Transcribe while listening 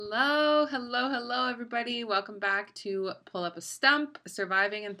Hello, everybody. Welcome back to Pull Up a Stump,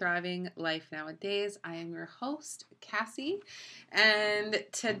 Surviving and Thriving Life Nowadays. I am your host, Cassie, and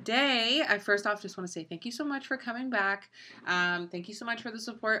today, I first off just want to say thank you so much for coming back. Thank you so much for the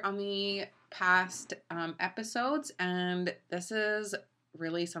support on the past episodes, and this is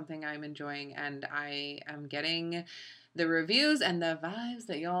really something I'm enjoying, and I am getting the reviews and the vibes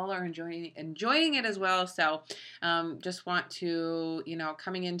that y'all are enjoying it as well. So just want to,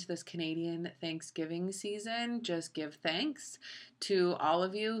 coming into this Canadian Thanksgiving season, just give thanks to all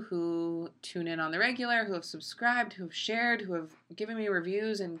of you who tune in on the regular, who have subscribed, who have shared, who have given me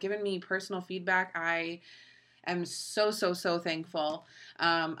reviews and given me personal feedback. I am so thankful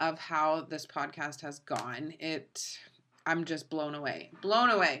of how this podcast has gone. I'm just blown away.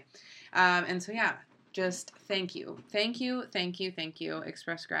 And so yeah, just thank you.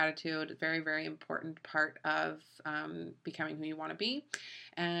 Express gratitude. Very, very important part of becoming who you want to be.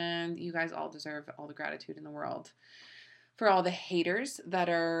 And you guys all deserve all the gratitude in the world. For all the haters that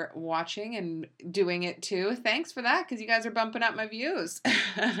are watching and doing it too, thanks for that, because you guys are bumping up my views.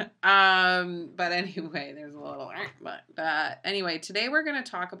 But anyway, there's a little, but anyway, today we're going to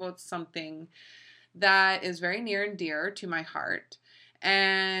talk about something that is very near and dear to my heart.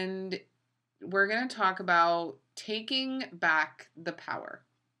 And we're going to talk about taking back the power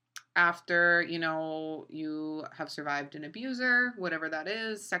after, you have survived an abuser, whatever that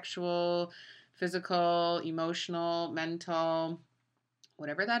is, sexual, physical, emotional, mental,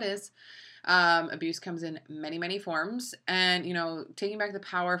 whatever that is. Abuse comes in many, many forms, and, taking back the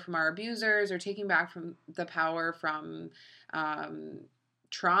power from our abusers, or taking back from the power from,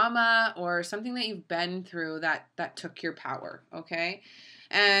 trauma or something that you've been through that took your power. Okay.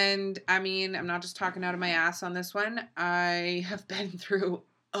 And I mean, I'm not just talking out of my ass on this one. I have been through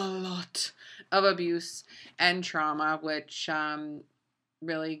a lot of abuse and trauma, which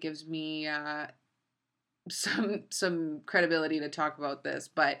really gives me some credibility to talk about this.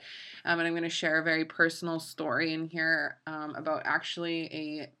 But and I'm going to share a very personal story in here about actually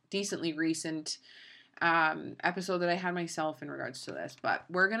a decently recent episode that I had myself in regards to this. But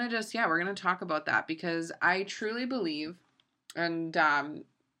we're going to talk about that, because I truly believe, and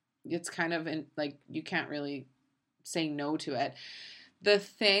it's kind of you can't really say no to it. The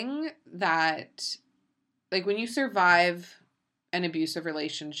thing that, when you survive an abusive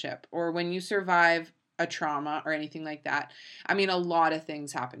relationship, or when you survive a trauma or anything like that, I mean, a lot of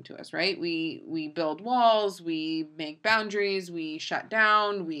things happen to us, right? We build walls, we make boundaries, we shut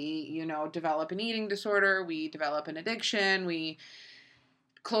down, we, develop an eating disorder, we develop an addiction, we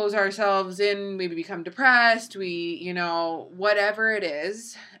close ourselves in, maybe become depressed, we, whatever it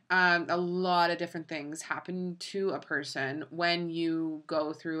is. A lot of different things happen to a person when you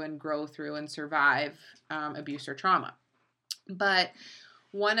go through and grow through and survive abuse or trauma. But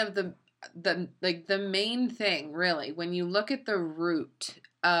one of the main thing, really, when you look at the root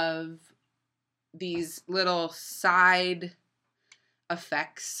of these little side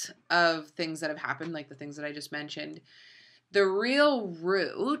effects of things that have happened, like the things that I just mentioned, the real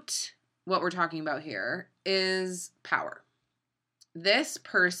root, what we're talking about here, is power. This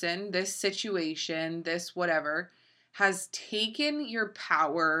person, this situation, this whatever, has taken your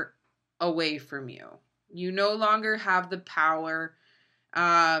power away from you. You no longer have the power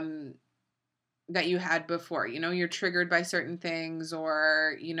that you had before. You're triggered by certain things,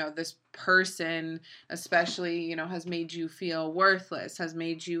 or, this person especially, has made you feel worthless, has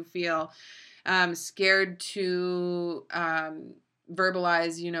made you feel scared to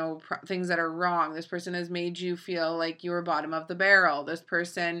verbalize, things that are wrong. This person has made you feel like you're bottom of the barrel. This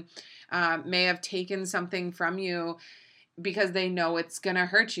person may have taken something from you because they know it's going to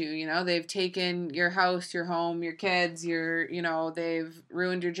hurt you. They've taken your house, your home, your kids, they've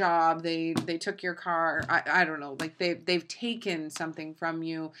ruined your job. They took your car. I don't know. They've taken something from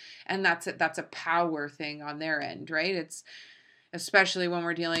you, and that's a power thing on their end, right? It's especially when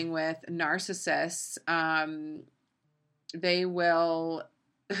we're dealing with narcissists, they will,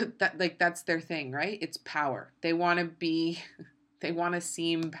 that's their thing, right? It's power. They want to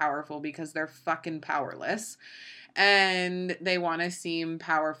seem powerful because they're fucking powerless, and they want to seem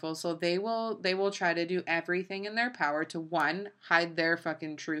powerful. So they will try to do everything in their power to, one, hide their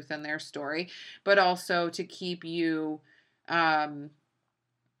fucking truth and their story, but also to keep you,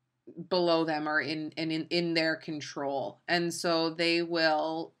 below them, or in their control. And so they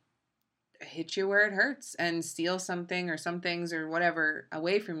will hit you where it hurts and steal something or some things or whatever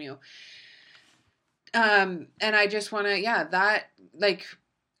away from you. And I just want to,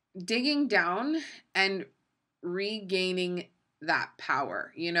 digging down and regaining that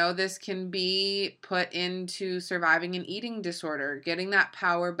power. You know, this can be put into surviving an eating disorder, getting that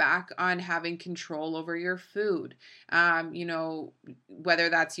power back on having control over your food. You know, whether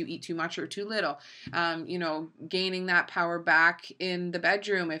that's you eat too much or too little. You know, gaining that power back in the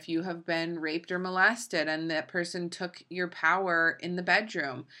bedroom if you have been raped or molested and that person took your power in the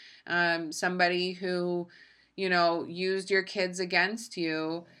bedroom. Somebody who, you know, used your kids against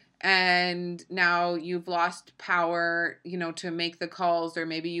you, and now you've lost power, you know, to make the calls, or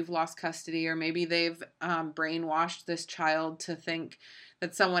maybe you've lost custody, or maybe they've brainwashed this child to think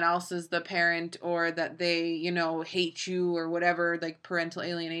that someone else is the parent, or that they, you know, hate you or whatever, like parental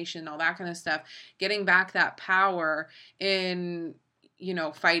alienation, all that kind of stuff. Getting back that power in, you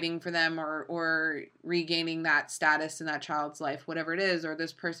know, fighting for them, or regaining that status in that child's life, whatever it is, or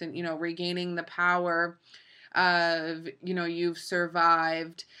this person, you know, regaining the power of, you know, you've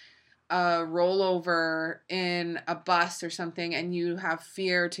survived a rollover in a bus or something, and you have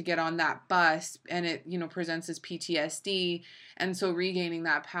fear to get on that bus, and it, you know, presents as PTSD. And so regaining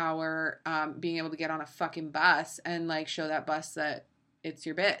that power, being able to get on a fucking bus and like show that bus that it's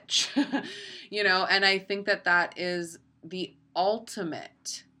your bitch, you know. And I think that that is the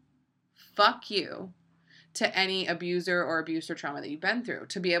ultimate fuck you to any abuser or abuse or trauma that you've been through,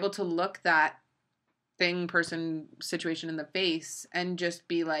 to be able to look that thing, person, situation in the face and just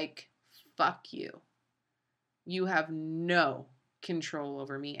be like, fuck you. You have no control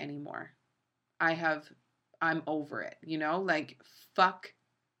over me anymore. I'm over it, you know, like, fuck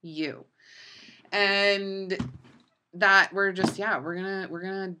you. And that we're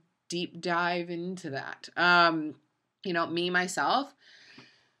gonna deep dive into that. You know, me, myself,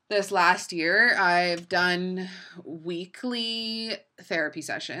 this last year, I've done weekly therapy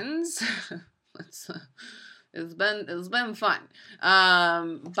sessions. It's been fun.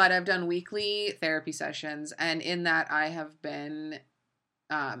 But I've done weekly therapy sessions, and in that I have been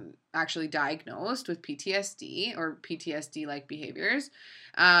actually diagnosed with PTSD or PTSD-like behaviors,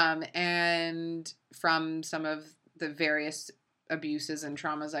 and from some of the various abuses and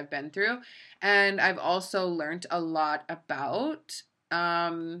traumas I've been through. And I've also learned a lot about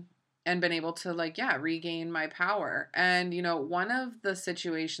and been able to, like, regain my power. And, you know, one of the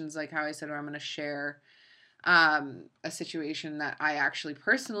situations, like how I said, where I'm going to share a situation that I actually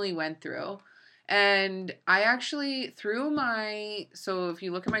personally went through. And I actually, so if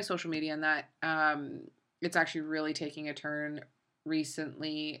you look at my social media, and that it's actually really taking a turn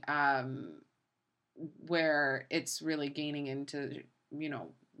recently, where it's really gaining into, you know,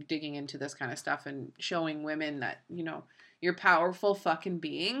 digging into this kind of stuff and showing women that, you know, you're powerful fucking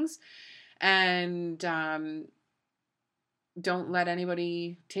beings, and don't let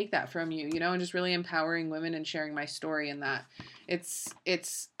anybody take that from you, you know, and just really empowering women and sharing my story. And that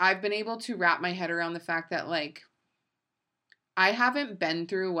I've been able to wrap my head around the fact that, like, I haven't been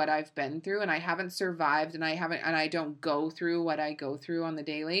through what I've been through, and I haven't survived, and I don't go through what I go through on the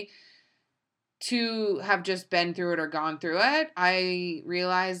daily to have just been through it or gone through it. I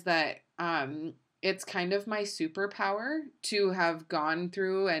realize that, it's kind of my superpower to have gone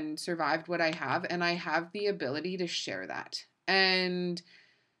through and survived what I have, and I have the ability to share that and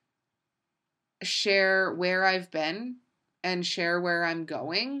share where I've been and share where I'm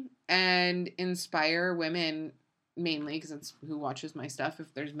going and inspire women, mainly because that's who watches my stuff.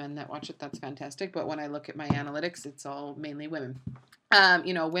 If there's men that watch it, that's fantastic. But when I look at my analytics, it's all mainly women.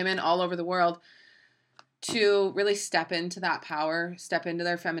 You know, women all over the world, to really step into that power, step into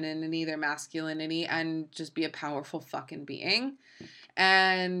their femininity, their masculinity, and just be a powerful fucking being.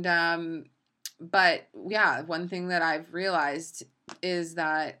 And, but yeah, one thing that I've realized is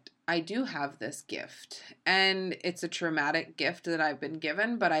that I do have this gift, and it's a traumatic gift that I've been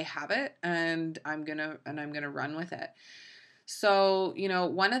given, but I have it, and I'm gonna run with it. So, you know,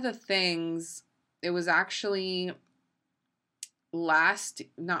 one of the things, it was actually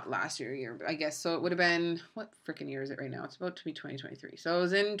not last year, I guess. So it would have been, what freaking year is it right now? It's about to be 2023. So it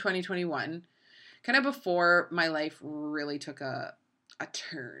was in 2021, kind of before my life really took a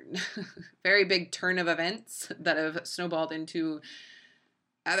turn, very big turn of events that have snowballed into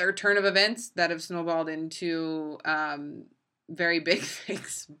other turn of events that have snowballed into, very big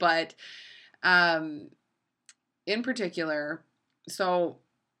things. But, in particular, so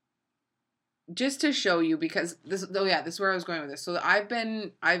just to show you, because this is where I was going with this. So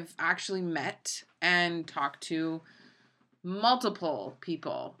I've actually met and talked to multiple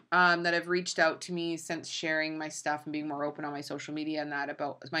people that have reached out to me since sharing my stuff and being more open on my social media and that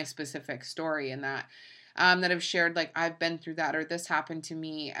about my specific story, and that have shared, like, I've been through that, or this happened to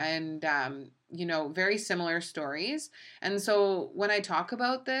me, and you know, very similar stories. And so when I talk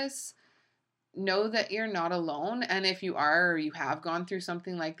about this, know that you're not alone. And if you are, or you have gone through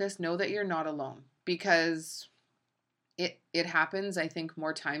something like this, know that you're not alone, because it happens, I think,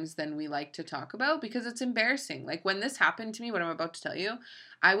 more times than we like to talk about, because it's embarrassing. Like when this happened to me, what I'm about to tell you,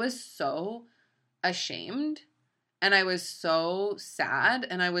 I was so ashamed, and I was so sad,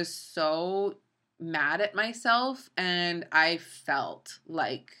 and I was so mad at myself, and I felt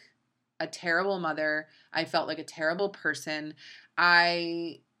like a terrible mother. I felt like a terrible person.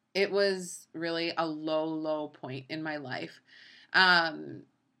 It was really a low point in my life.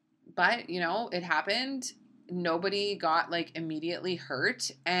 But it happened. Nobody got like immediately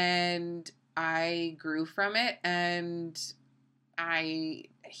hurt, and I grew from it, and I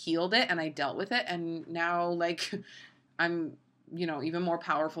healed it, and I dealt with it, and now like I'm, even more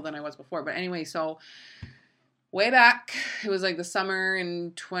powerful than I was before. But anyway, so way back, it was like the summer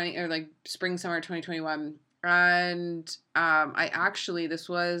in spring summer 2021, and I actually, this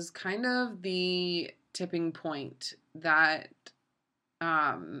was kind of the tipping point that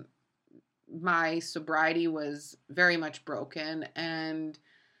my sobriety was very much broken, and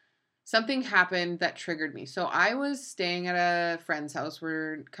something happened that triggered me. So I was staying at a friend's house.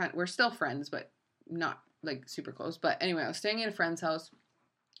 We're still friends, but not like super close. But anyway, I was staying at a friend's house,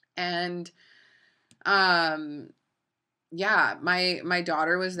 and yeah, my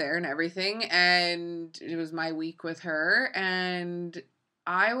daughter was there and everything, and it was my week with her, and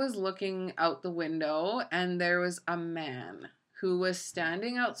I was looking out the window, and there was a man who was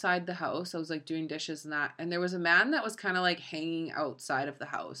standing outside the house. I was like doing dishes and that, and there was a man that was kind of like hanging outside of the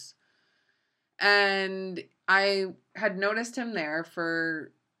house. And I had noticed him there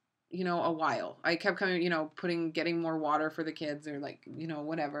for, a while. I kept coming, getting more water for the kids, or like,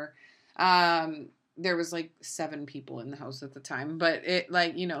 whatever. There was like 7 people in the house at the time, but it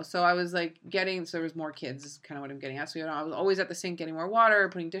like, so I was like so there was more kids is kind of what I'm getting at. So, I was always at the sink getting more water,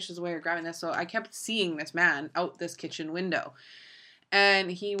 putting dishes away, or grabbing this. So I kept seeing this man out this kitchen window,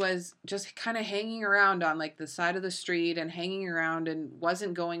 and he was just kind of hanging around on like the side of the street, and hanging around, and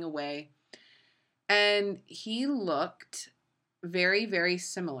wasn't going away. And he looked very, very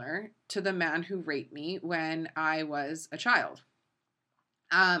similar to the man who raped me when I was a child.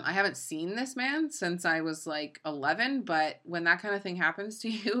 I haven't seen this man since I was like 11, but when that kind of thing happens to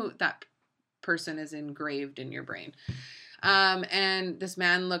you, that person is engraved in your brain. And this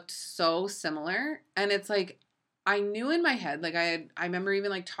man looked so similar, and it's like, I knew in my head, like I remember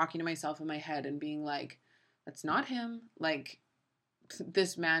even like talking to myself in my head and being like, that's not him. Like,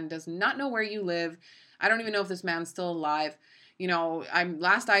 this man does not know where you live. I don't even know if this man's still alive.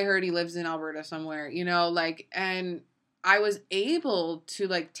 Last I heard, he lives in Alberta somewhere, and I was able to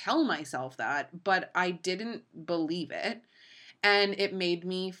like tell myself that, but I didn't believe it. And it made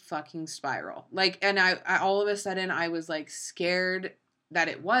me fucking spiral. Like, and I all of a sudden I was like scared that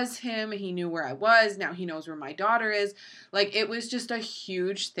it was him. He knew where I was. Now he knows where my daughter is. Like, it was just a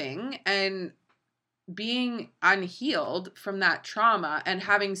huge thing. And being unhealed from that trauma, and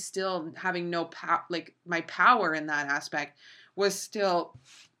having no like my power in that aspect was still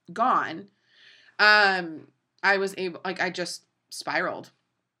gone. I was able, like, I just spiraled,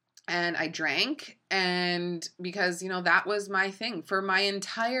 and I drank, and because, that was my thing for my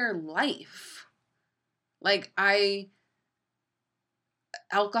entire life. Like,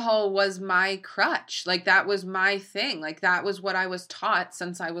 alcohol was my crutch. Like, that was my thing. Like, that was what I was taught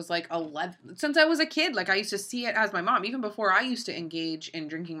since I was like 11, since I was a kid. Like, I used to see it as my mom, even before I used to engage in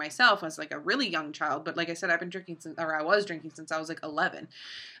drinking myself as like a really young child. But like I said, I was drinking since I was like 11.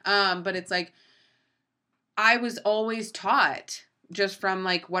 But it's like, I was always taught just from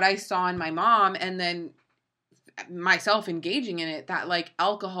like what I saw in my mom, and then myself engaging in it, that like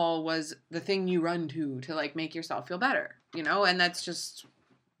alcohol was the thing you run to like make yourself feel better, and that's just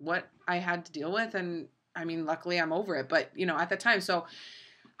what I had to deal with. And I mean, luckily I'm over it, but at the time, so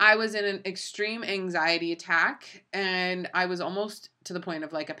I was in an extreme anxiety attack, and I was almost to the point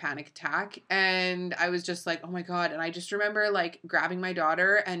of like a panic attack, and I was just like, oh my God. And I just remember like grabbing my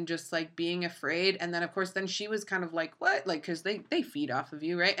daughter and just like being afraid. And then of course, then she was kind of like, what? Like, cause they feed off of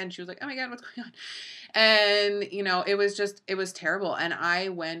you. Right. And she was like, oh my God, what's going on? And it was terrible. And I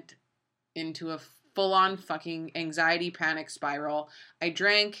went into a full on fucking anxiety panic spiral. I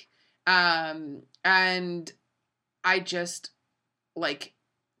drank, and I just like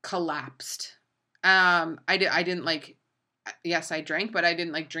collapsed. I didn't like, yes, I drank, but I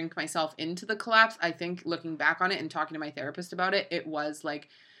didn't like drink myself into the collapse. I think looking back on it and talking to my therapist about it, it was like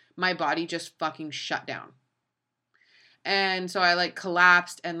my body just fucking shut down. And so I like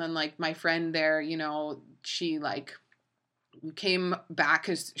collapsed, and then like my friend there, she like came back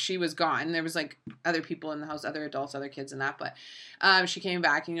because she was gone. There was like other people in the house, other adults, other kids and that, but she came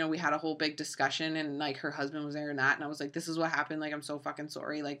back and, you know, we had a whole big discussion and like her husband was there and that, and I was like, this is what happened, like I'm so fucking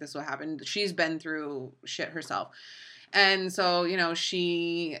sorry, like this is what happened. She's been through shit herself. And so, you know,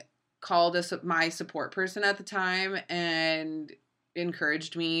 she called my support person at the time and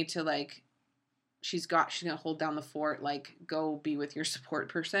encouraged me to like, she's gonna hold down the fort, like go be with your support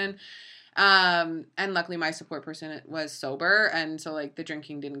person. And luckily my support person was sober, and so like the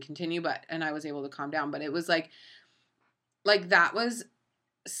drinking didn't continue, and I was able to calm down. But it was like that was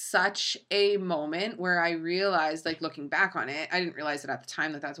such a moment where I realized, like looking back on it, I didn't realize it at the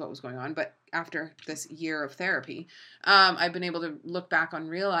time that that's what was going on, but after this year of therapy, I've been able to look back and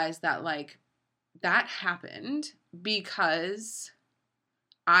realize that like that happened because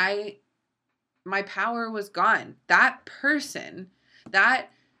my power was gone. That person,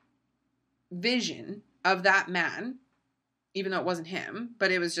 that vision of that man, even though it wasn't him,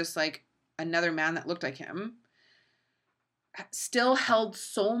 but it was just like another man that looked like him, still held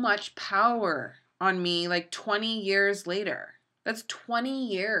so much power on me like 20 years later. That's 20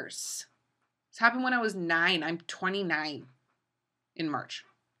 years. This happened when I was 9. I'm 29 in March,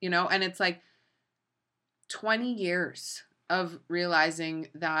 you know, and it's like 20 years of realizing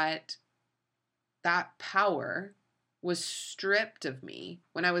that that power was stripped of me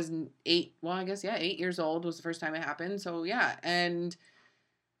when I was 8. Well, I guess, yeah, 8 years old was the first time it happened. So yeah. And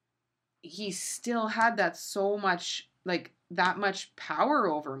he still had that so much, like that much power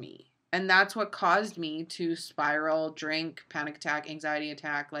over me. And that's what caused me to spiral, drink, panic attack, anxiety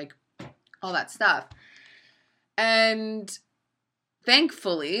attack, like all that stuff. And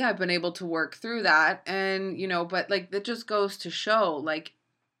thankfully I've been able to work through that. And, you know, but like, that just goes to show, like,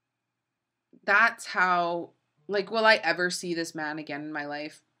 that's how, like, will I ever see this man again in my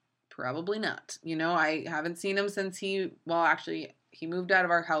life? Probably not. You know, I haven't seen him since he moved out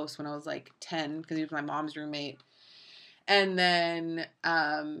of our house when I was like 10 because he was my mom's roommate. And then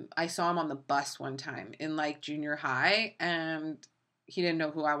I saw him on the bus one time in like junior high, and he didn't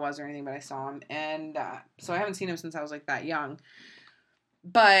know who I was or anything, but I saw him. And so I haven't seen him since I was like that young.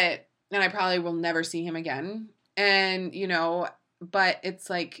 And I probably will never see him again. And, you know, but it's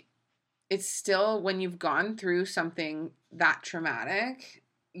like, it's still, when you've gone through something that traumatic,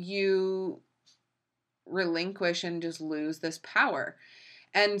 you relinquish and just lose this power.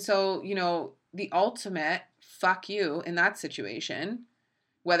 And so, you know, the ultimate fuck you in that situation,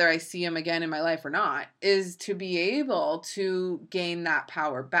 whether I see him again in my life or not, is to be able to gain that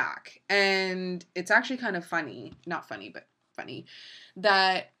power back. And it's actually kind of funny, not funny, but funny,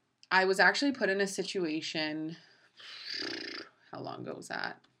 that I was actually put in a situation, how long ago was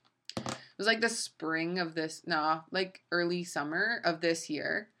that? It was like the spring of like early summer of this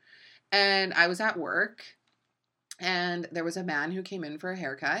year. And I was at work and there was a man who came in for a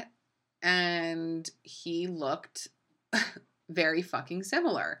haircut and he looked very fucking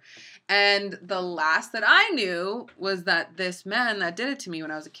similar. And the last that I knew was that this man that did it to me when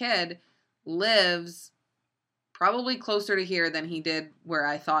I was a kid lives probably closer to here than he did where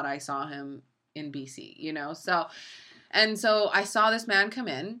I thought I saw him in BC, you know? So I saw this man come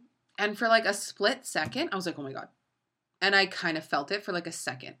in. And for like a split second, I was like, oh my God. And I kind of felt it for like a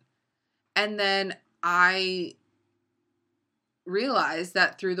second. And then I realized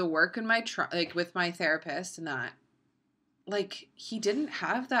that through the work in my, like with my therapist and that, like he didn't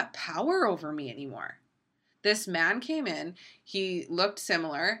have that power over me anymore. This man came in, he looked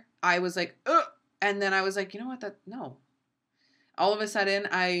similar. I was like, ugh. And then I was like, you know what, no. All of a sudden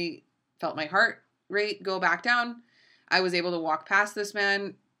I felt my heart rate go back down. I was able to walk past this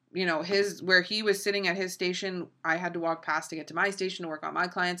man. You know, where he was sitting at his station, I had to walk past to get to my station to work on my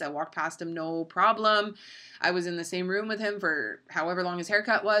clients. I walked past him, no problem. I was in the same room with him for however long his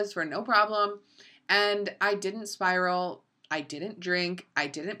haircut was, for no problem. And I didn't spiral. I didn't drink. I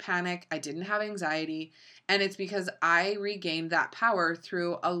didn't panic. I didn't have anxiety. And it's because I regained that power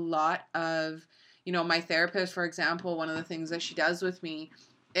through a lot of, you know, my therapist, for example, one of the things that she does with me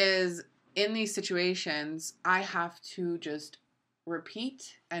is in these situations, I have to just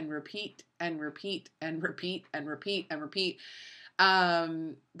repeat and repeat and repeat and repeat and repeat and repeat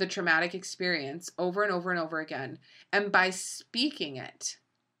the traumatic experience over and over and over again. And by speaking it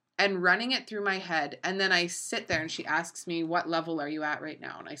and running it through my head, and then I sit there and she asks me, what level are you at right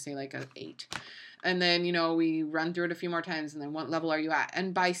now? And I say like an 8. And then, you know, we run through it a few more times and then what level are you at?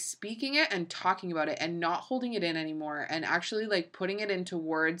 And by speaking it and talking about it and not holding it in anymore and actually like putting it into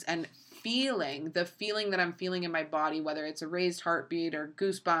words and feeling the feeling that I'm feeling in my body, whether it's a raised heartbeat or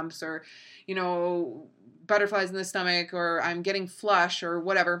goosebumps or, you know, butterflies in the stomach or I'm getting flush or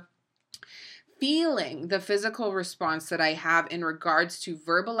whatever, feeling the physical response that I have in regards to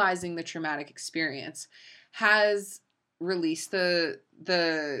verbalizing the traumatic experience has released the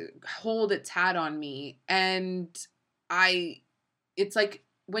hold it's had on me. And it's like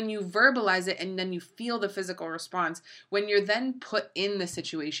when you verbalize it and then you feel the physical response, when you're then put in the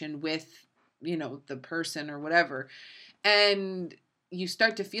situation with, the person or whatever, and you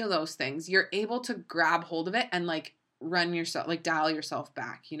start to feel those things, you're able to grab hold of it and like run yourself, like dial yourself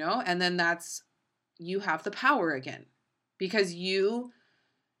back, and then you have the power again, because you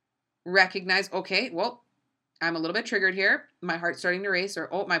recognize, okay, well, I'm a little bit triggered here. My heart's starting to race, or,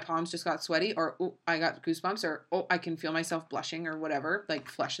 oh, my palms just got sweaty, or, oh, I got goosebumps, or, oh, I can feel myself blushing, or whatever, like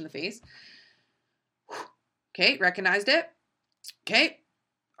flush in the face. Okay, recognized it. Okay,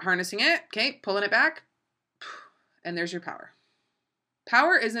 harnessing it. Okay, pulling it back. And there's your power.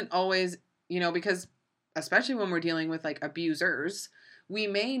 Power isn't always, because especially when we're dealing with like abusers, we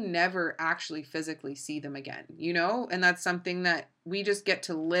may never actually physically see them again, and that's something that we just get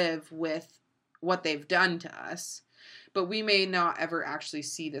to live with what they've done to us, but we may not ever actually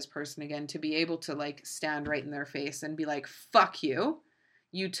see this person again, to be able to like stand right in their face and be like, fuck you.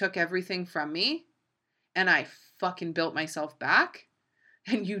 You took everything from me and I fucking built myself back,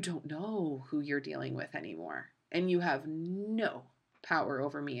 and you don't know who you're dealing with anymore. And you have no power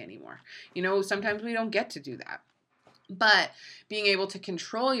over me anymore. Sometimes we don't get to do that. But being able to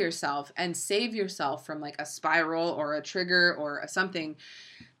control yourself and save yourself from like a spiral or a trigger or something,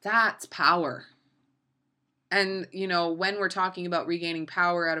 that's power. And, when we're talking about regaining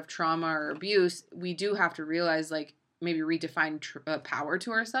power out of trauma or abuse, we do have to realize, like, maybe redefine power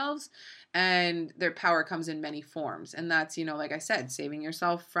to ourselves. And their power comes in many forms. And that's, like I said, saving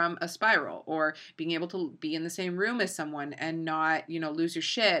yourself from a spiral, or being able to be in the same room as someone and not, lose your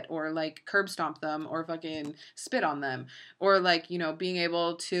shit, or like curb stomp them, or fucking spit on them, or like, being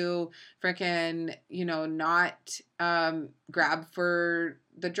able to freaking, not grab for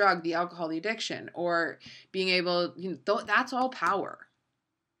the drug, the alcohol, the addiction, or being able, that's all power.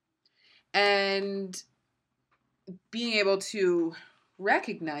 And being able to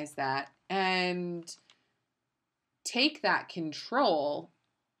recognize that and take that control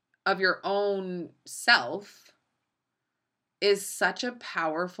of your own self is such a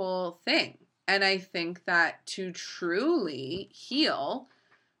powerful thing. And I think that to truly heal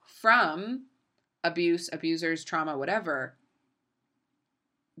from abuse, abusers, trauma, whatever,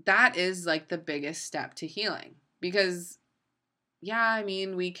 that is like the biggest step to healing. Because,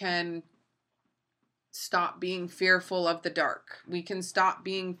 we can stop being fearful of the dark. We can stop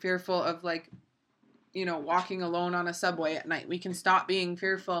being fearful of like, walking alone on a subway at night. We can stop being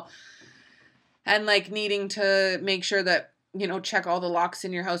fearful and like needing to make sure that, check all the locks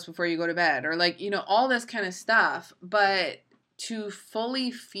in your house before you go to bed, or like, all this kind of stuff. But to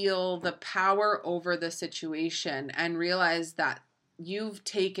fully feel the power over the situation and realize that you've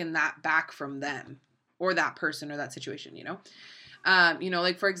taken that back from them or that person or that situation,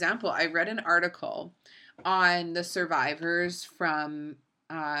 like, for example, I read an article on the survivors from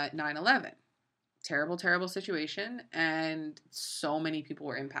 9/11. Terrible, terrible situation. And so many people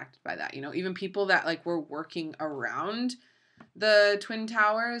were impacted by that, even people that like were working around the Twin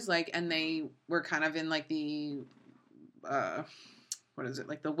Towers, like, and they were kind of in like the,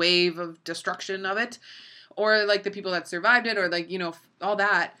 like the wave of destruction of it, or like the people that survived it, or like, all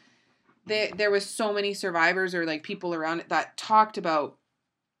that. There was so many survivors or like people around it that talked about,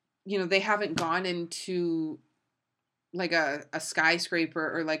 they haven't gone into like a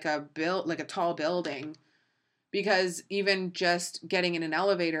skyscraper or like a tall building, because even just getting in an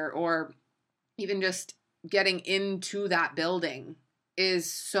elevator or even just getting into that building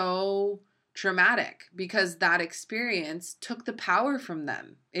is so traumatic, because that experience took the power from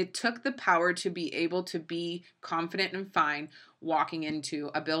them. It took the power to be able to be confident and fine walking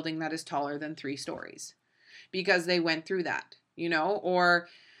into a building that is taller than 3 stories, because they went through that, or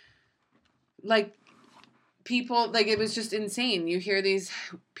like people, like, it was just insane. You hear these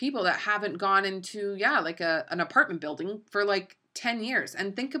people that haven't gone into, like an apartment building for like 10 years.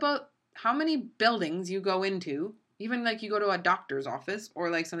 And think about how many buildings you go into, even like you go to a doctor's office or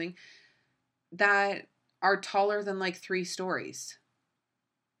like something, that are taller than like 3 stories.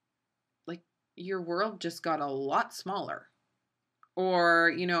 Like, your world just got a lot smaller.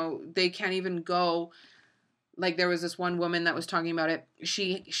 Or, they can't even go, like, there was this one woman that was talking about it.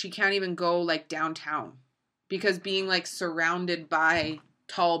 She can't even go like downtown, because being like surrounded by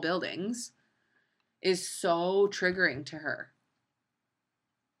tall buildings is so triggering to her.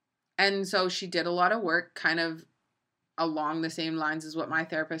 And so she did a lot of work kind of along the same lines as what my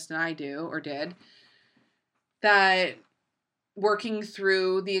therapist and I do or did, that working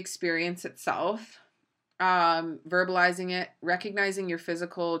through the experience itself, verbalizing it, recognizing your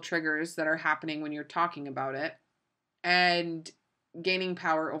physical triggers that are happening when you're talking about it, and gaining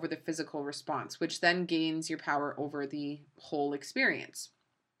power over the physical response, which then gains your power over the whole experience.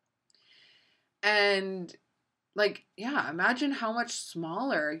 And like, yeah, imagine how much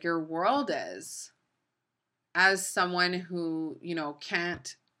smaller your world is as someone who, you know,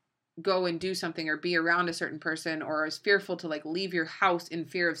 can't go and do something or be around a certain person, or is fearful to like leave your house in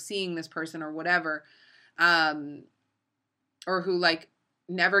fear of seeing this person or whatever. Or who like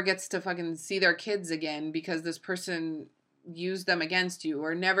never gets to fucking see their kids again because this person used them against you,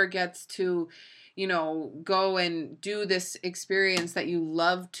 or never gets to, you know, go and do this experience that you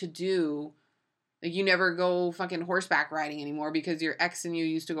love to do. Like, you never go fucking horseback riding anymore because your ex and you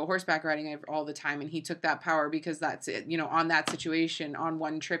used to go horseback riding all the time, and he took that power because that's it. You know, on that situation, on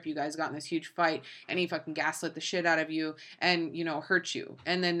one trip, you guys got in this huge fight, and he fucking gaslit the shit out of you and, you know, hurt you.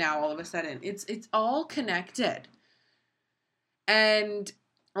 And then now all of a sudden, it's all connected. And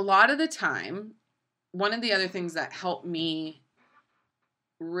a lot of the time, one of the other things that helped me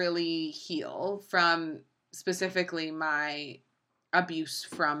really heal from specifically my abuse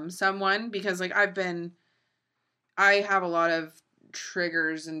from someone, because like I have a lot of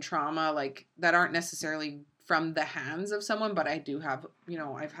triggers and trauma like that aren't necessarily from the hands of someone, but I do have, you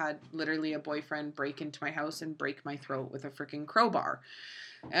know, I've had literally a boyfriend break into my house and break my throat with a freaking crowbar,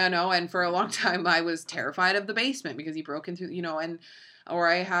 you know, and for a long time I was terrified of the basement because he broke into, you know, and or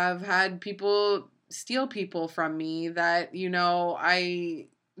I have had people steal people from me that, you know, I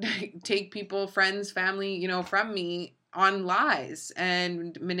take people, friends, family, you know, from me on lies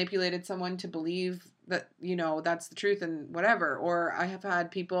and manipulated someone to believe that, you know, that's the truth and whatever. Or I have had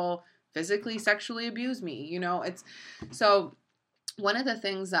people physically, sexually abuse me, you know. It's so one of the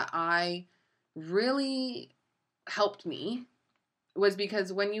things that I really helped me was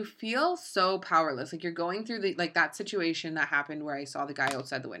because when you feel so powerless, like you're going through the, like that situation that happened where I saw the guy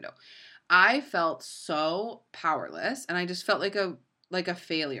outside the window, I felt so powerless, and I just felt like a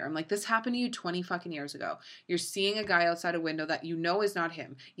failure. I'm like, this happened to you 20 fucking years ago. You're seeing a guy outside a window that you know is not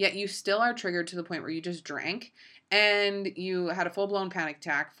him, yet you still are triggered to the point where you just drank and you had a full-blown panic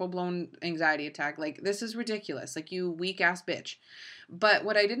attack, full-blown anxiety attack. Like, this is ridiculous. Like, you weak-ass bitch. But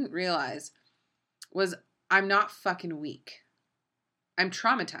what I didn't realize was I'm not fucking weak. I'm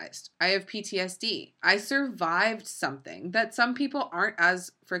traumatized. I have PTSD. I survived something that some people aren't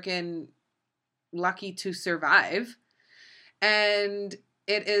as freaking lucky to survive. And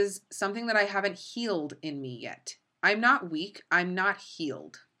it is something that I haven't healed in me yet. I'm not weak. I'm not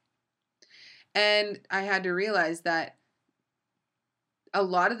healed. And I had to realize that a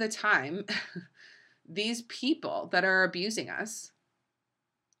lot of the time, these people that are abusing us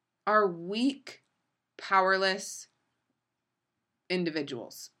are weak, powerless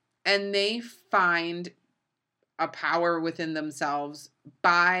individuals. And they find a power within themselves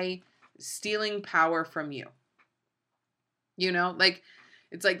by stealing power from you. You know, like,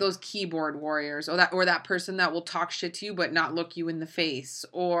 it's like those keyboard warriors, or that person that will talk shit to you but not look you in the face,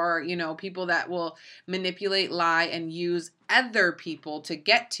 or, you know, people that will manipulate, lie, and use other people to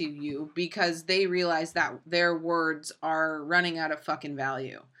get to you because they realize that their words are running out of fucking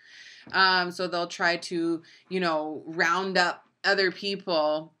value. So they'll try to, you know, round up other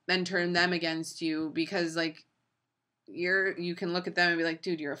people and turn them against you because, like, you can look at them and be like,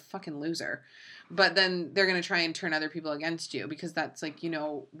 dude, you're a fucking loser. But then they're going to try and turn other people against you because that's, like, you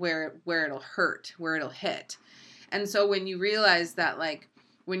know, where it'll hurt, where it'll hit. And so when you realize that, like,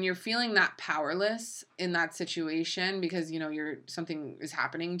 when you're feeling that powerless in that situation because, you know, something is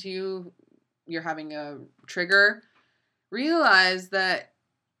happening to you, you're having a trigger, realize that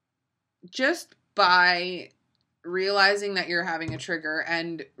just by realizing that you're having a trigger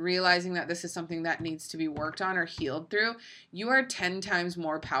and realizing that this is something that needs to be worked on or healed through, you are 10 times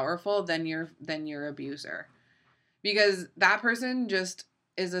more powerful than your abuser. Because that person just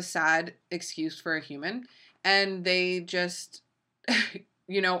is a sad excuse for a human, and they just,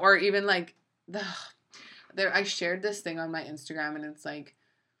 you know, or even like, I shared this thing on my Instagram, and it's like,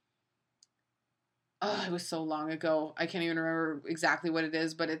 oh, it was so long ago. I can't even remember exactly what it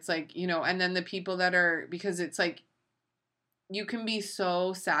is, but it's like, you know, and then the people that are, because it's like, you can be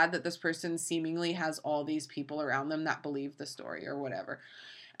so sad that this person seemingly has all these people around them that believe the story or whatever.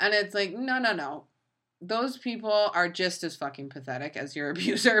 And it's like, no. Those people are just as fucking pathetic as your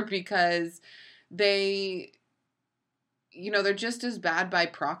abuser because they, you know, they're just as bad by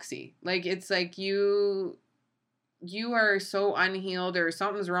proxy. Like, it's like you are so unhealed, or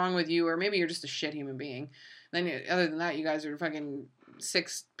something's wrong with you, or maybe you're just a shit human being. Then other than that, you guys are fucking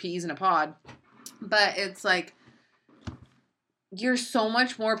 6 peas in a pod. But it's like, you're so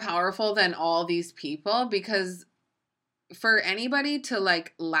much more powerful than all these people, because for anybody to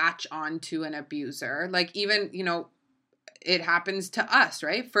like latch onto an abuser, like even, you know, it happens to us,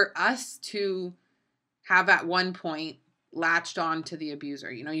 right? For us to have at one point latched on to the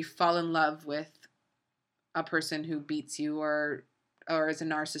abuser, you know, you fall in love with a person who beats you or is a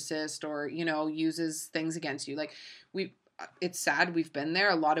narcissist or, you know, uses things against you. Like it's sad, we've been there.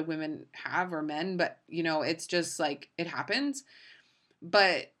 A lot of women have, or men, but you know, it's just like it happens.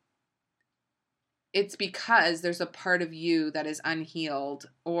 But it's because there's a part of you that is unhealed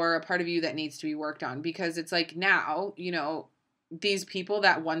or a part of you that needs to be worked on, because it's like now, you know, these people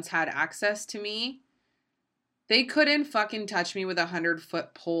that once had access to me, they couldn't fucking touch me with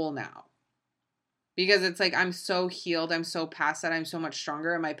 100-foot pole now. Because it's like, I'm so healed, I'm so past that, I'm so much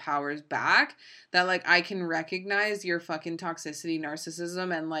stronger, and my power's back, that like I can recognize your fucking toxicity,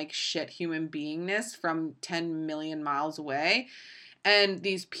 narcissism, and like shit human beingness from 10 million miles away. And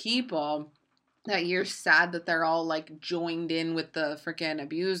these people that you're sad that they're all like joined in with the freaking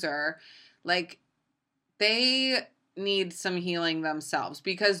abuser, like they need some healing themselves,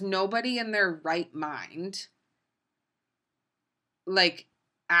 because nobody in their right mind like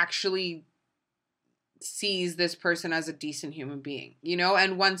actually sees this person as a decent human being, you know?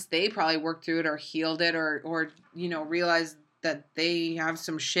 And once they probably worked through it or healed it or you know, realized that they have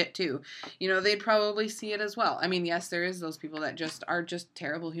some shit too, you know, they'd probably see it as well. I mean, yes, there is those people that just are just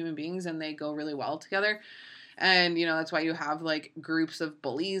terrible human beings and they go really well together. And, you know, that's why you have like groups of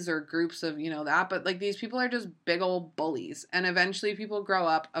bullies or groups of, you know, that. But like these people are just big old bullies. And eventually people grow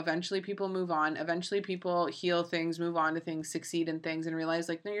up. Eventually people move on. Eventually people heal things, move on to things, succeed in things, and realize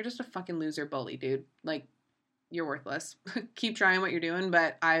like, no, you're just a fucking loser bully, dude. Like, you're worthless. Keep trying what you're doing.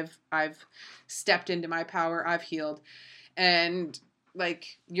 But I've stepped into my power. I've healed. And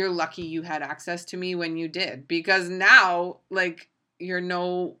like, you're lucky you had access to me when you did. Because now, like, you're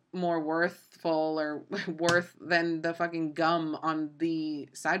no more worthful or worth than the fucking gum on the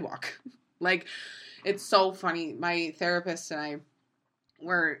sidewalk. Like, it's so funny. My therapist and I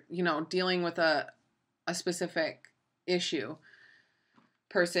were, you know, dealing with a specific issue,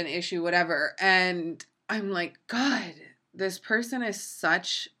 person, issue, whatever. And I'm like, God, this person is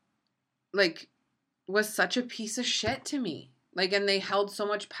such, like, was such a piece of shit to me. Like, and they held so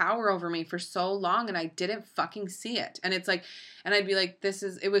much power over me for so long, and I didn't fucking see it. And it's like, and I'd be like,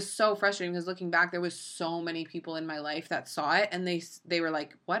 it was so frustrating, because looking back, there was so many people in my life that saw it, and they were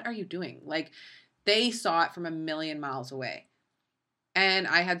like, what are you doing? Like, they saw it from a million miles away. And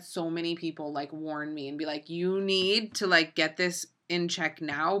I had so many people like warn me and be like, you need to like get this in check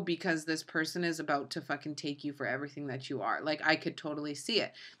now, because this person is about to fucking take you for everything that you are. Like, I could totally see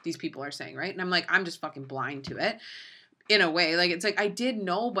it. These people are saying, right? And I'm like, I'm just fucking blind to it. In a way, like, it's like I did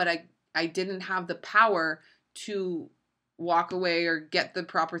know, but I didn't have the power to walk away or get the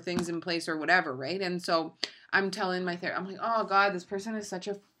proper things in place or whatever, right? And so I'm telling my therapist, I'm like, oh God, this person is such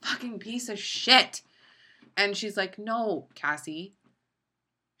a fucking piece of shit. And she's like, no, Cassie,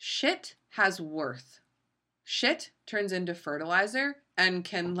 shit has worth. Shit turns into fertilizer and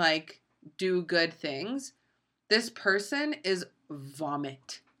can like do good things. This person is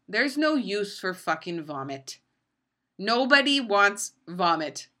vomit. There's no use for fucking vomit. Nobody wants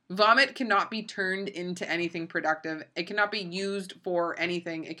vomit. Vomit cannot be turned into anything productive. It cannot be used for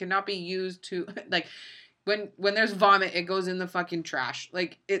anything. It cannot be used to, like, when there's vomit, it goes in the fucking trash.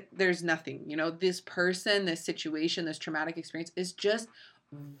 Like, there's nothing, you know? This person, this situation, this traumatic experience is just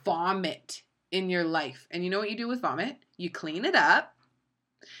vomit in your life. And you know what you do with vomit? You clean it up.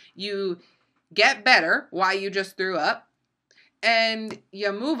 You get better why you just threw up. And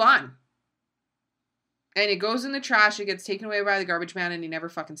you move on. And it goes in the trash, it gets taken away by the garbage man, and you never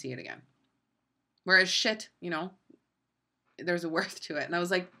fucking see it again. Whereas shit, you know, there's a worth to it. And I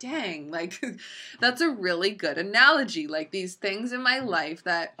was like, dang, like, that's a really good analogy. Like, these things in my life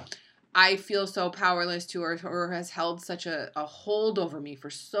that I feel so powerless to, or has held such a hold over me for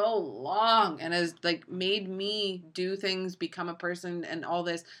so long, and has, like, made me do things, become a person, and all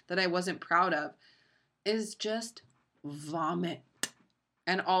this that I wasn't proud of, is just vomit.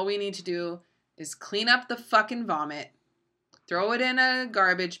 And all we need to do is clean up the fucking vomit, throw it in a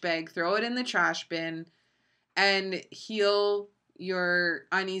garbage bag, throw it in the trash bin, and heal your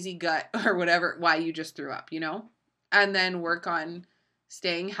uneasy gut or whatever, why you just threw up, you know? And then work on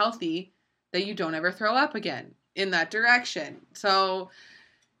staying healthy, that you don't ever throw up again in that direction. So,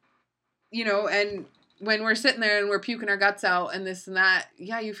 you know, and when we're sitting there and we're puking our guts out and this and that,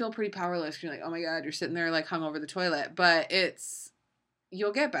 yeah, you feel pretty powerless. You're like, oh my God, you're sitting there like hung over the toilet. But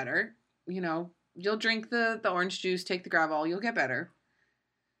you'll get better. You know, you'll drink the orange juice, take the Gravol, you'll get better.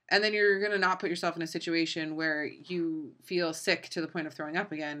 And then you're going to not put yourself in a situation where you feel sick to the point of throwing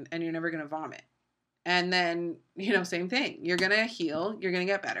up again, and you're never going to vomit. And then, same thing. You're going to heal. You're going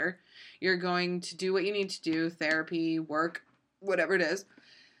to get better. You're going to do what you need to do, therapy, work, whatever it is,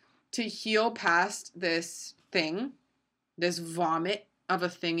 to heal past this thing, this vomit of a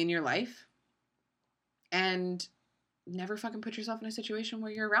thing in your life, and never fucking put yourself in a situation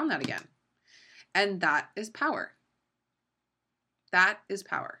where you're around that again. And that is power. That is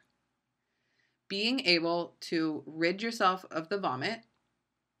power. Being able to rid yourself of the vomit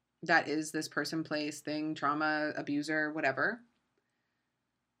that is this person, place, thing, trauma, abuser, whatever.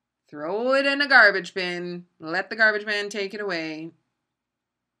 Throw it in a garbage bin. Let the garbage man take it away.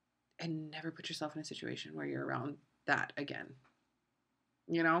 And never put yourself in a situation where you're around that again.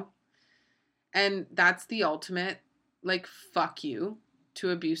 And that's the ultimate, fuck you to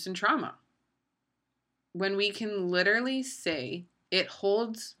abuse and trauma. When we can literally say, it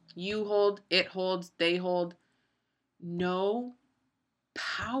holds, you hold, it holds, they hold no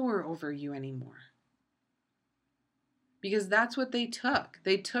power over you anymore. Because that's what they took.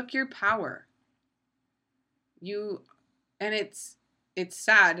 They took your power. And it's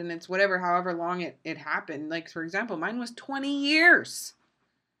sad, and it's whatever, however long it happened. For example, mine was 20 years.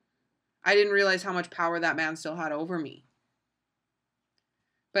 I didn't realize how much power that man still had over me.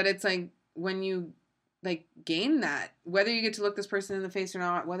 But it's when you gain that, whether you get to look this person in the face or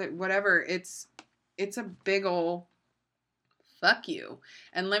not, whatever, it's a big ol' fuck you.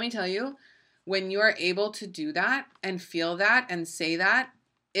 And let me tell you, when you are able to do that and feel that and say that,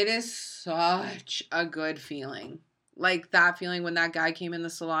 it is such a good feeling. That feeling when that guy came in the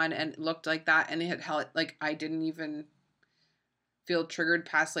salon and looked like that, and it had held, I didn't even feel triggered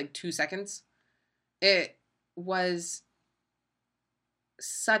past 2 seconds. It was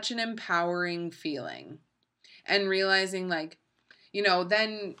such an empowering feeling. And realizing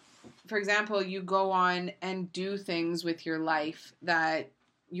then, for example, you go on and do things with your life that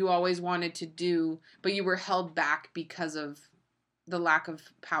you always wanted to do, but you were held back because of the lack of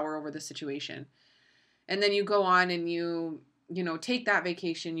power over the situation. And then you go on and you take that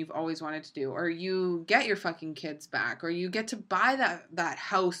vacation you've always wanted to do, or you get your fucking kids back, or you get to buy that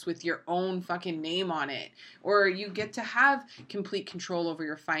house with your own fucking name on it, or you get to have complete control over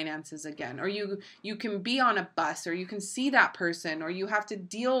your finances again, or you can be on a bus, or you can see that person, or you have to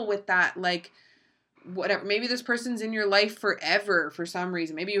deal with that, whatever. Maybe this person's in your life forever for some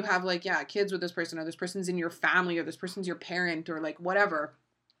reason. Maybe you have kids with this person, or this person's in your family, or this person's your parent, or whatever.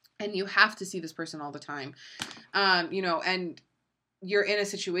 And you have to see this person all the time. And you're in a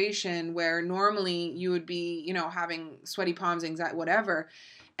situation where normally you would be, having sweaty palms, anxiety, whatever,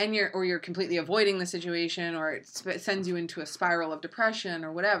 and you're completely avoiding the situation, or it sends you into a spiral of depression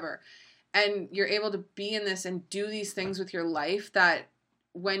or whatever. And you're able to be in this and do these things with your life that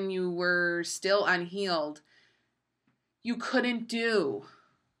when you were still unhealed, you couldn't do.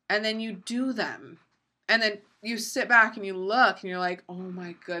 And then you do them. And then you sit back and you look and you're like, oh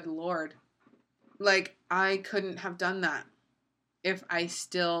my good Lord. I couldn't have done that if I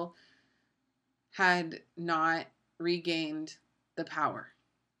still had not regained the power.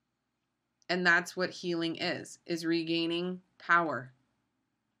 And that's what healing is regaining power.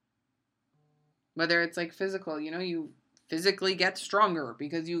 Whether it's physical, you physically get stronger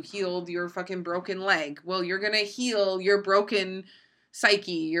because you healed your fucking broken leg. Well, you're going to heal your broken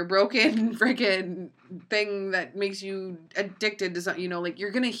psyche, your broken freaking thing that makes you addicted to something,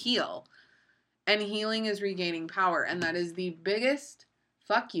 you're going to heal. And healing is regaining power. And that is the biggest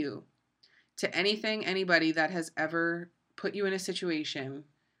fuck you to anybody that has ever put you in a situation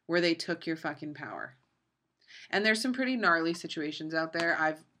where they took your fucking power. And there's some pretty gnarly situations out there.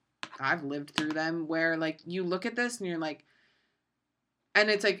 I've lived through them where you look at this and you're and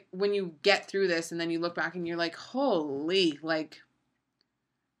it's when you get through this and then you look back and you're holy,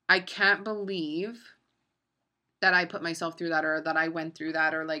 I can't believe that I put myself through that, or that I went through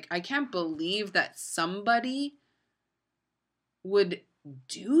that, or I can't believe that somebody would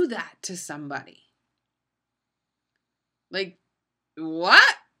do that to somebody.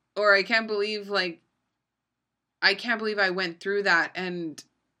 What? Or I can't believe I went through that and,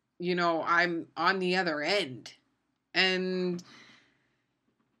 I'm on the other end. And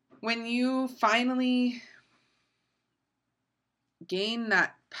when you finally gain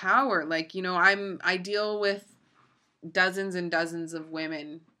that power, I deal with dozens and dozens of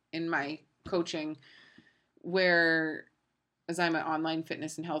women in my coaching as I'm an online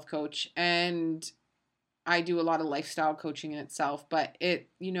fitness and health coach, and I do a lot of lifestyle coaching in itself, but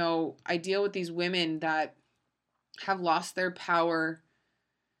I deal with these women that have lost their power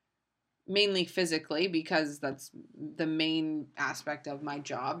mainly physically, because that's the main aspect of my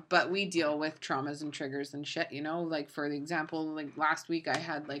job, but we deal with traumas and triggers and shit, you know, like for example, like last week I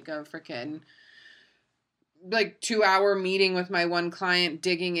had like a freaking like 2-hour meeting with my one client,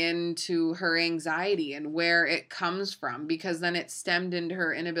 digging into her anxiety and where it comes from, because then it stemmed into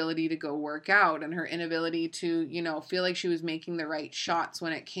her inability to go work out and her inability to, you know, feel like she was making the right shots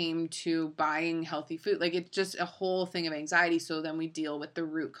when it came to buying healthy food. Like it's just a whole thing of anxiety. So then we deal with the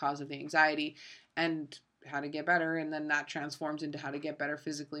root cause of the anxiety and how to get better. And then that transforms into how to get better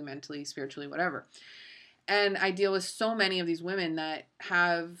physically, mentally, spiritually, whatever. And I deal with so many of these women that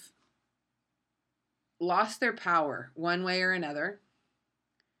have lost their power one way or another.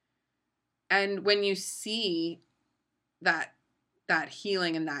 And when you see that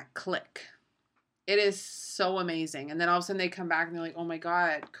healing and that click, it is so amazing. And then all of a sudden they come back and they're like, oh my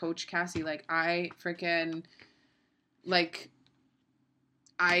God, Coach Cassie, like I freaking, like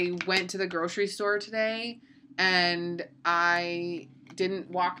I went to the grocery store today and I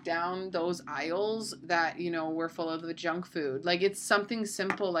didn't walk down those aisles that, you know, were full of the junk food. Like it's something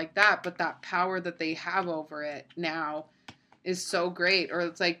simple like that, but that power that they have over it now is so great. Or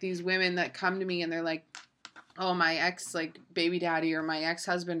it's like these women that come to me and they're like, oh, my ex, like baby daddy or my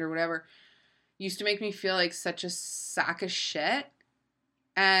ex-husband or whatever used to make me feel like such a sack of shit.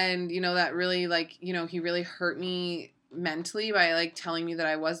 And, you know, that really like, you know, he really hurt me mentally by like telling me that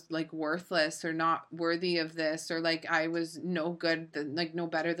I was like worthless or not worthy of this, or like I was no good, like no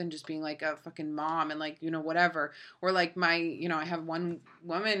better than just being like a fucking mom and like, you know, whatever. Or like my, you know, I have one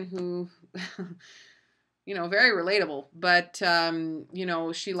woman who, you know, very relatable, but, you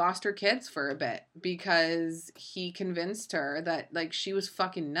know, she lost her kids for a bit because he convinced her that like she was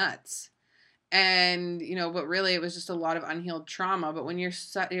fucking nuts. And, you know, but really it was just a lot of unhealed trauma. But when you're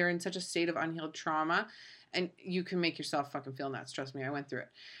in such a state of unhealed trauma, and you can make yourself fucking feel nuts. Trust me, I went through it.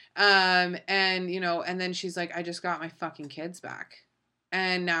 And, you know, and then she's like, I just got my fucking kids back.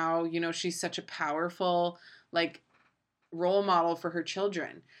 And now, you know, she's such a powerful, like, role model for her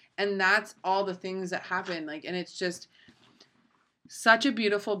children. And that's all the things that happen. Like, and it's just such a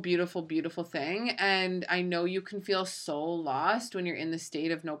beautiful, beautiful, beautiful thing. And I know you can feel so lost when you're in the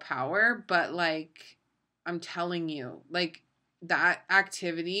state of no power, but like, I'm telling you, like, that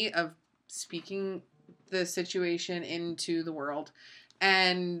activity of speaking the situation into the world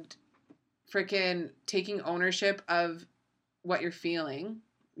and freaking taking ownership of what you're feeling,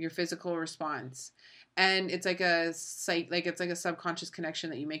 your physical response. And it's like it's like a subconscious connection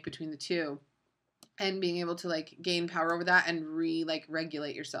that you make between the two, and being able to like gain power over that and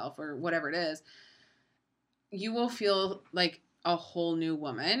regulate yourself or whatever it is, you will feel like a whole new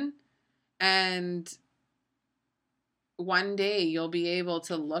woman. And one day you'll be able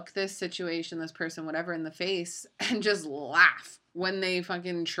to look this situation, this person, whatever, in the face and just laugh when they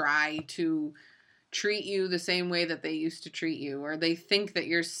fucking try to treat you the same way that they used to treat you, or they think that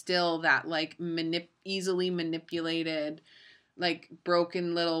you're still that like easily manipulated, like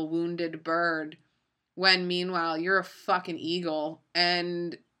broken little wounded bird, when meanwhile you're a fucking eagle,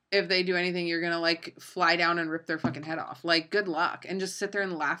 and if they do anything you're gonna like fly down and rip their fucking head off. Like, good luck. And just sit there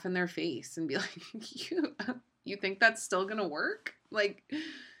and laugh in their face and be like, you think that's still gonna work? Like,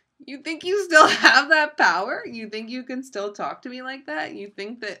 you think you still have that power? You think you can still talk to me like that? You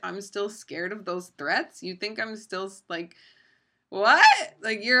think that I'm still scared of those threats? You think I'm still like, what?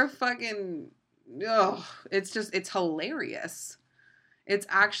 Like, you're a fucking, oh, it's hilarious. It's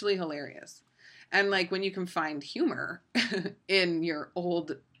actually hilarious. And like, when you can find humor in your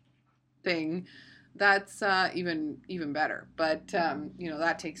old thing, that's even better. But you know,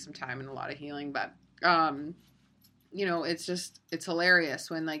 that takes some time and a lot of healing. But you know, it's hilarious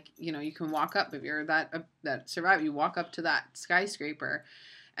when, like, you know, you can walk up, if you're that survivor, you walk up to that skyscraper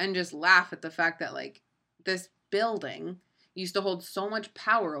and just laugh at the fact that like this building used to hold so much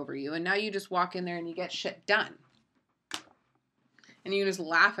power over you, and now you just walk in there and you get shit done. And you just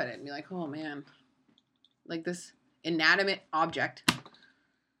laugh at it and be like, oh man, like this inanimate object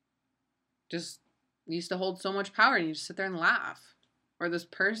just used to hold so much power, and you just sit there and laugh. Or this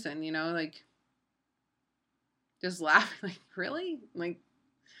person, you know, like, just laughing, like, really? Like,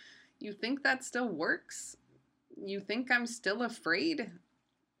 you think that still works? You think I'm still afraid?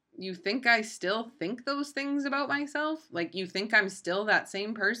 You think I still think those things about myself? Like, you think I'm still that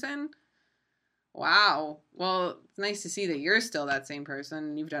same person? Wow. Well, it's nice to see that you're still that same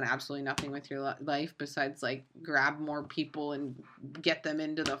person. You've done absolutely nothing with your life besides, like, grab more people and get them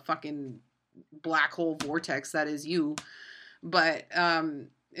into the fucking black hole vortex that is you. But,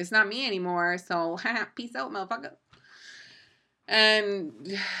 it's not me anymore, so peace out, motherfucker. And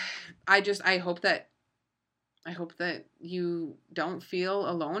I hope that you don't feel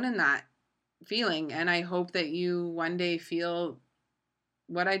alone in that. feeling. And I hope that you one day feel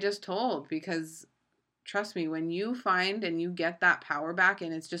what I just told, because trust me, when you find and you get that power back,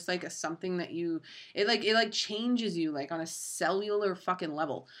 and it's just like something that it changes you like on a cellular fucking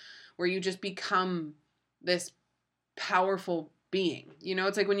level, where you just become this powerful being.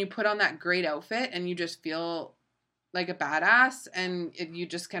 It's like when you put on that great outfit and you just feel like a badass, and you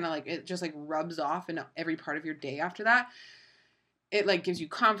just kind of like, it just like rubs off in every part of your day after that. It like gives you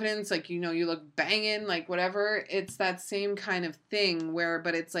confidence, like, you look banging, like whatever. It's that same kind of thing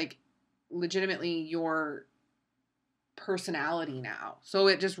but it's like legitimately your personality now. So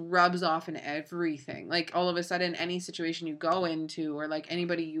it just rubs off in everything. Like all of a sudden, any situation you go into, or like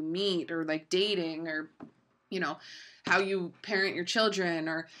anybody you meet, or like dating, or, how you parent your children,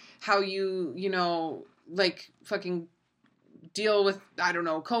 or how you, like fucking deal with, I don't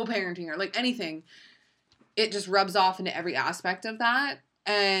know, co-parenting, or like anything. It just rubs off into every aspect of that.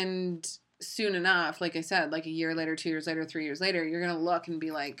 And soon enough, like I said, like a year later, 2 years later, 3 years later, you're going to look and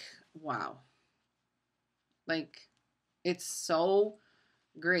be like, wow, like it's so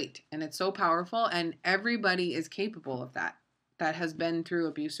great and it's so powerful, and everybody is capable of that has been through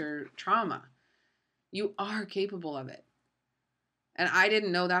abuse or trauma. You are capable of it. And I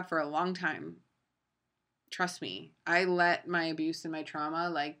didn't know that for a long time. Trust me, I let my abuse and my trauma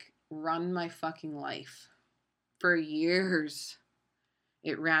like run my fucking life. For years,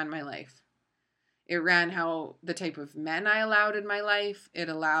 it ran my life. It ran how the type of men I allowed in my life. It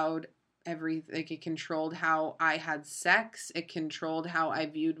allowed everything. Like, it controlled how I had sex. It controlled how I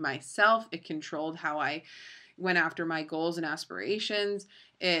viewed myself. It controlled how I went after my goals and aspirations.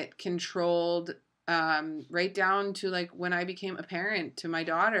 It controlled right down to like when I became a parent to my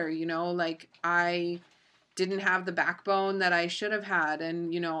daughter. Like I didn't have the backbone that I should have had,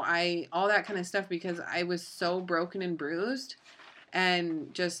 and all that kind of stuff, because I was so broken and bruised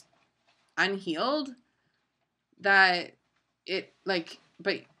and just unhealed that it like,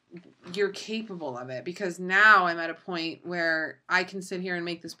 but you're capable of it, because now I'm at a point where I can sit here and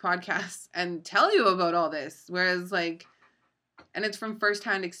make this podcast and tell you about all this, whereas like, and it's from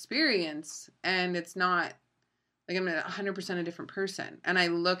firsthand experience, and it's not like I'm 100% a different person. And I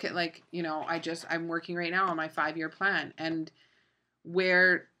look at like, I'm working right now on my 5-year plan and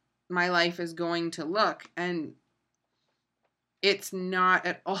where my life is going to look. And it's not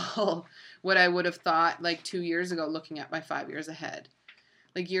at all what I would have thought like 2 years ago, looking at my 5 years ahead.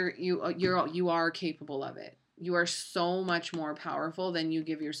 Like you are capable of it. You are so much more powerful than you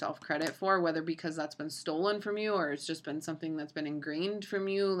give yourself credit for, whether because that's been stolen from you, or it's just been something that's been ingrained from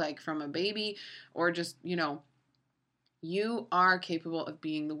you, like from a baby, or just, you are capable of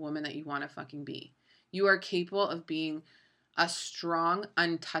being the woman that you want to fucking be. You are capable of being a strong,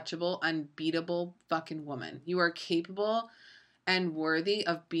 untouchable, unbeatable fucking woman. You are capable and worthy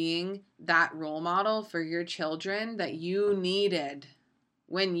of being that role model for your children that you needed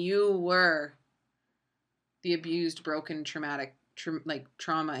when you were the abused, broken, traumatic,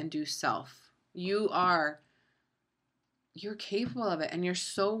 trauma-induced self. You're capable of it, and you're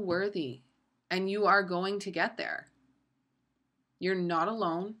so worthy, and you are going to get there. You're not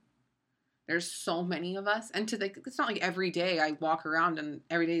alone. There's so many of us. And it's not like every day I walk around and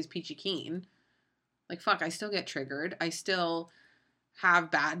every day is peachy keen. Like, fuck, I still get triggered. I still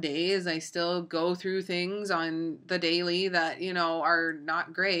have bad days. I still go through things on the daily that, are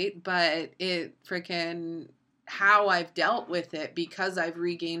not great. But it freaking, how I've dealt with it, because I've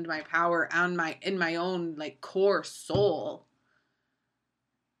regained my power and in my own like core soul,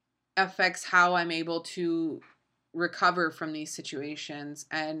 affects how I'm able to recover from these situations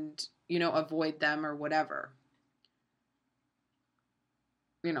and, avoid them or whatever.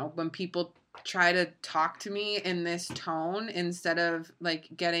 When people try to talk to me in this tone, instead of like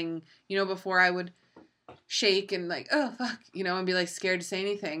getting, before I would shake and like, oh fuck, and be like scared to say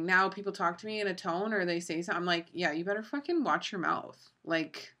anything. Now people talk to me in a tone, or they say something, I'm like, yeah, you better fucking watch your mouth.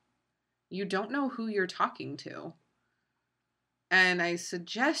 Like, you don't know who you're talking to. And I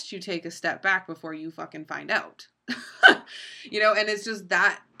suggest you take a step back before you fucking find out. And it's just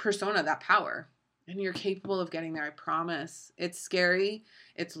that persona, that power. And you're capable of getting there, I promise. It's scary,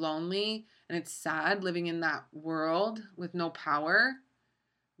 it's lonely, and it's sad living in that world with no power.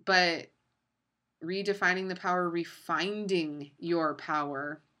 But redefining the power, refinding your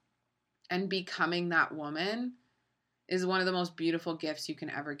power, and becoming that woman is one of the most beautiful gifts you can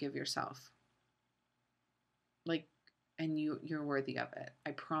ever give yourself. Like, and you're worthy of it.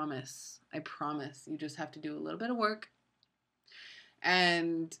 I promise. I promise. You just have to do a little bit of work.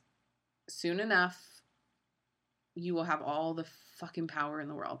 And soon enough, you will have all the fucking power in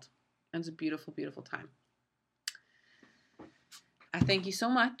the world. And it's a beautiful, beautiful time. I thank you so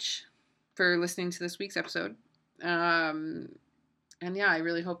much for for listening to this week's episode. And yeah, I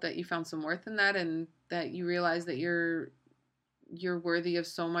really hope that you found some worth in that, and that you realize that you're worthy of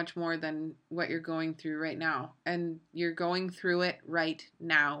so much more than what you're going through right now. And you're going through it right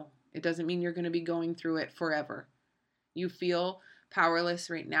now. It doesn't mean you're going to be going through it forever. You feel powerless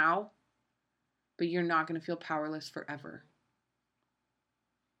right now, but you're not going to feel powerless forever.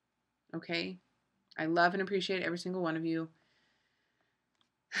 Okay? I love and appreciate every single one of you.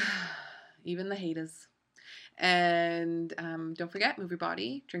 Even the haters. And don't forget, move your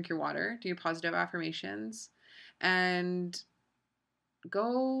body, drink your water, do your positive affirmations, and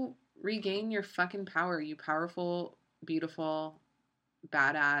go regain your fucking power, you powerful, beautiful,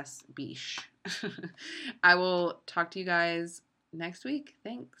 badass beesh. I will talk to you guys next week.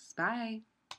 Thanks. Bye.